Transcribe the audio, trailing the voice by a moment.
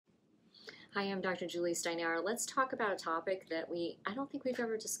Hi, I'm Dr. Julie Steinauer. Let's talk about a topic that I don't think we've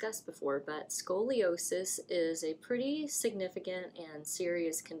ever discussed before, but scoliosis is a pretty significant and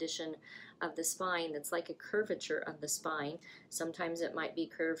serious condition of the spine that's like a curvature of the spine. Sometimes it might be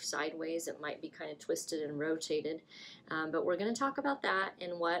curved sideways, it might be kind of twisted and rotated, but we're going to talk about that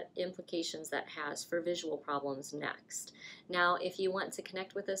and what implications that has for visual problems next. Now, if you want to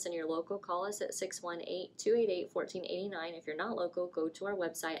connect with us in your local, call us at 618-288-1489. If you're not local, go to our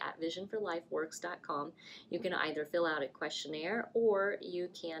website at visionforlifeworks.com. You can either fill out a questionnaire or you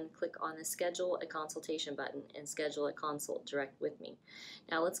can click on the schedule a consultation button and schedule a consult direct with me.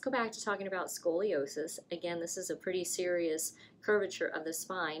 Now let's go back to talking about scoliosis. Again, this is a pretty serious curvature of the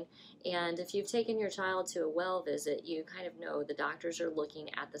spine, and if you've taken your child to a well visit, you kind of know the doctors are looking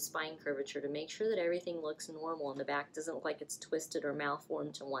at the spine curvature to make sure that everything looks normal and the back doesn't look like it's twisted or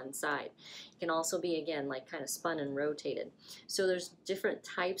malformed to one side. It can also be, again, like kind of spun and rotated. So there's different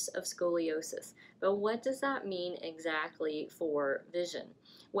types of scoliosis. But what does that mean exactly for vision?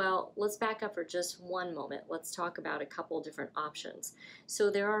 Well, let's back up for just one moment. Let's talk about a couple different options.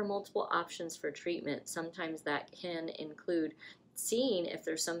 So there are multiple options for treatment. Sometimes that can include seeing if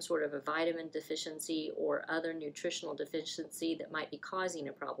there's some sort of a vitamin deficiency or other nutritional deficiency that might be causing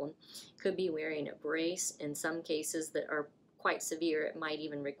a problem. Could be wearing a brace. In some cases that are quite severe, it might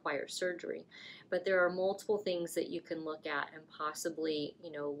even require surgery. But there are multiple things that you can look at and possibly,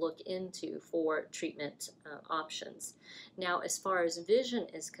 look into for treatment options. Now, as far as vision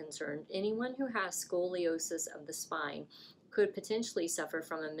is concerned, anyone who has scoliosis of the spine could potentially suffer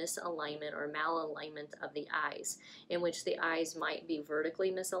from a misalignment or malalignment of the eyes, in which the eyes might be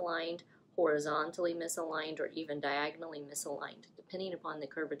vertically misaligned, horizontally misaligned, or even diagonally misaligned, depending upon the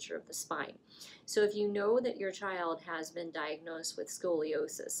curvature of the spine. So if you know that your child has been diagnosed with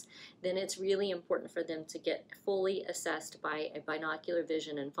scoliosis, then it's really important for them to get fully assessed by a binocular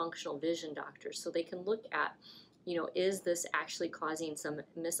vision and functional vision doctor so they can look at, is this actually causing some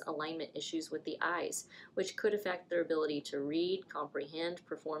misalignment issues with the eyes, which could affect their ability to read, comprehend,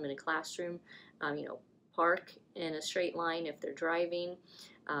 perform in a classroom, park in a straight line if they're driving,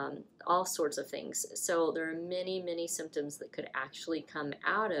 all sorts of things. So there are many, many symptoms that could actually come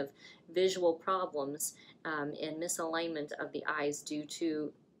out of visual problems and misalignment of the eyes due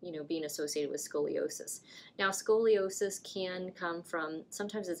to being associated with scoliosis. Now, scoliosis can come from,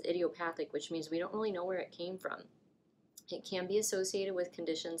 sometimes it's idiopathic, which means we don't really know where it came from. It can be associated with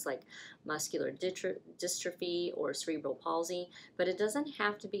conditions like muscular dystrophy or cerebral palsy, but it doesn't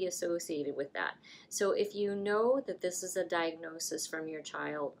have to be associated with that. So if you know that this is a diagnosis from your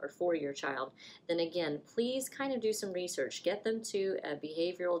child or for your child, then again, please kind of do some research. Get them to a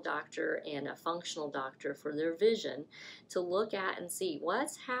behavioral doctor and a functional doctor for their vision to look at and see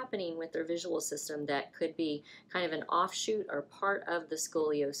what's happening with their visual system that could be kind of an offshoot or part of the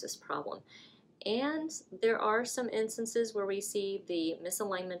scoliosis problem. And there are some instances where we see the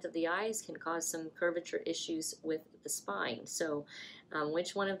misalignment of the eyes can cause some curvature issues with the spine. So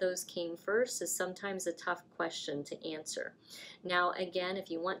which one of those came first is sometimes a tough question to answer. Now, again,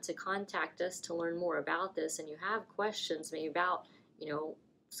 if you want to contact us to learn more about this and you have questions maybe about,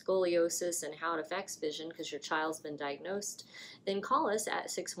 scoliosis and how it affects vision because your child's been diagnosed, then call us at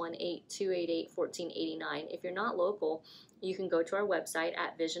 618-288-1489. If you're not local, you can go to our website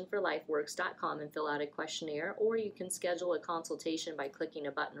at visionforlifeworks.com and fill out a questionnaire, or you can schedule a consultation by clicking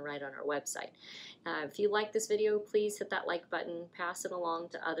a button right on our website. If you like this video, please hit that like button, pass it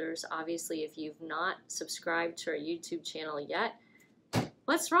along to others. Obviously, if you've not subscribed to our YouTube channel yet,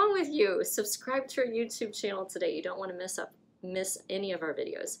 what's wrong with you? Subscribe to our YouTube channel today. You don't want to miss any of our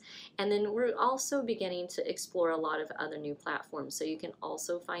videos. And then we're also beginning to explore a lot of other new platforms, so you can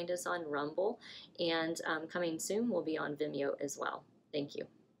also find us on Rumble, and coming soon we'll be on Vimeo as well. Thank you.